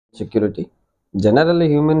security. Generally,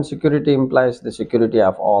 human security implies the security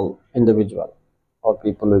of all individual or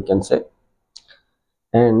people, we can say.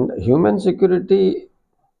 And human security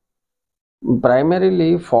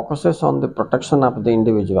primarily focuses on the protection of the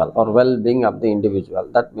individual or well-being of the individual.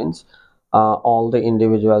 That means all the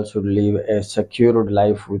individuals should live a secured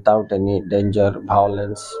life without any danger,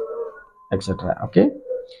 violence, etc. Okay.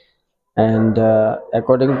 And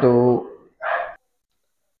according to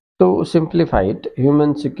simplify it,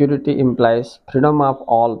 human security implies freedom of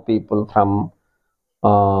all people from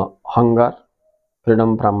hunger,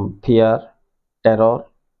 freedom from fear, terror,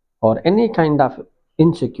 or any kind of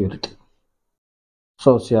insecurity,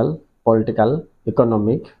 social, political,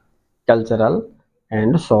 economic, cultural,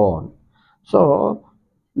 and so on. So,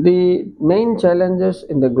 the main challenges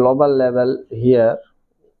in the global level here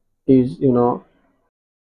is,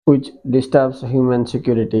 which disturbs human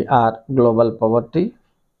security are global poverty,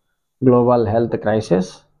 global health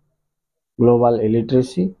crisis, global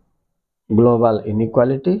illiteracy, global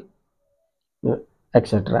inequality,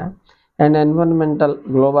 etc. And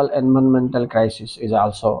global environmental crisis is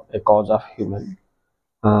also a cause of human.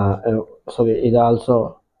 So it is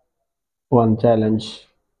also one challenge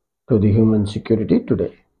to the human security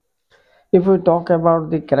today. If we talk about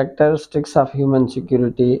the characteristics of human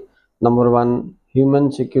security, number one,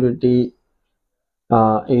 human security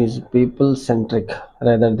is people centric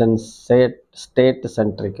rather than state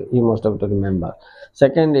centric. You must have to remember.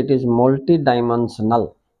 Second, it is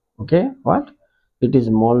multi-dimensional. Okay, what? It is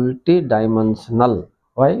multi-dimensional.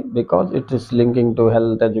 Why? Because it is linking to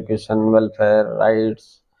health, education, welfare,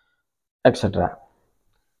 rights, etc.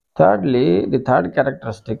 Thirdly, the third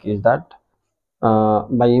characteristic is that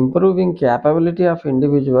by improving capability of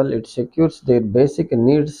individual, it secures their basic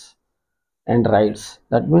needs and rights.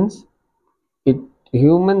 That means it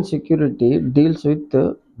human security deals with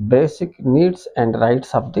the basic needs and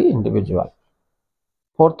rights of the individual.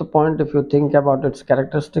 Fourth point, if you think about its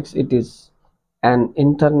characteristics, it is an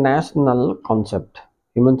international concept.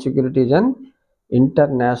 Human security is an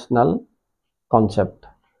international concept.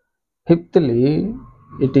 Fifthly,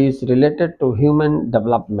 it is related to human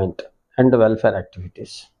development and welfare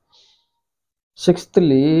activities.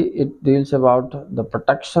 Sixthly, it deals about the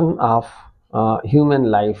protection of human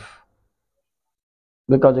life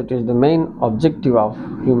because it is the main objective of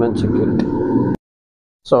human security.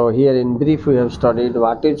 So here in brief we have studied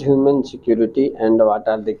what is human security and what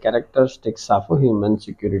are the characteristics of human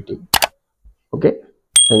security. Okay,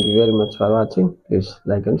 thank you very much for watching. Please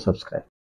like and subscribe.